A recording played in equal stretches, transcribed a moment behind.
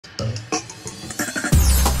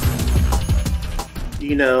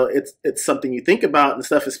you know, it's something you think about and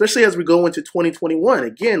stuff, especially as we go into 2021.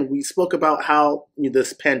 Again, we spoke about how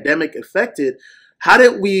this pandemic affected. How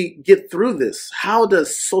did we get through this? How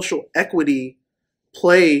does social equity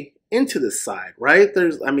play into this side, right?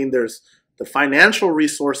 There's the financial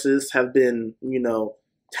resources have been,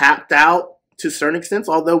 tapped out to a certain extent,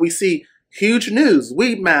 although we see huge news.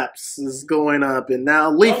 Weed Maps is going up, and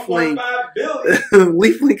now LeafLink,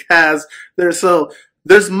 LeafLink has there. So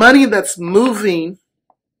there's money that's moving,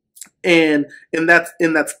 and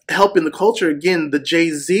that's helping the culture. Again, the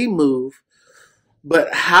Jay-Z move.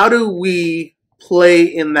 But how do we play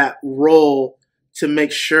in that role to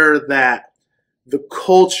make sure that the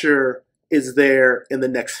culture is there in the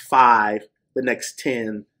next 5, the next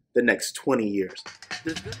 10, the next 20 years?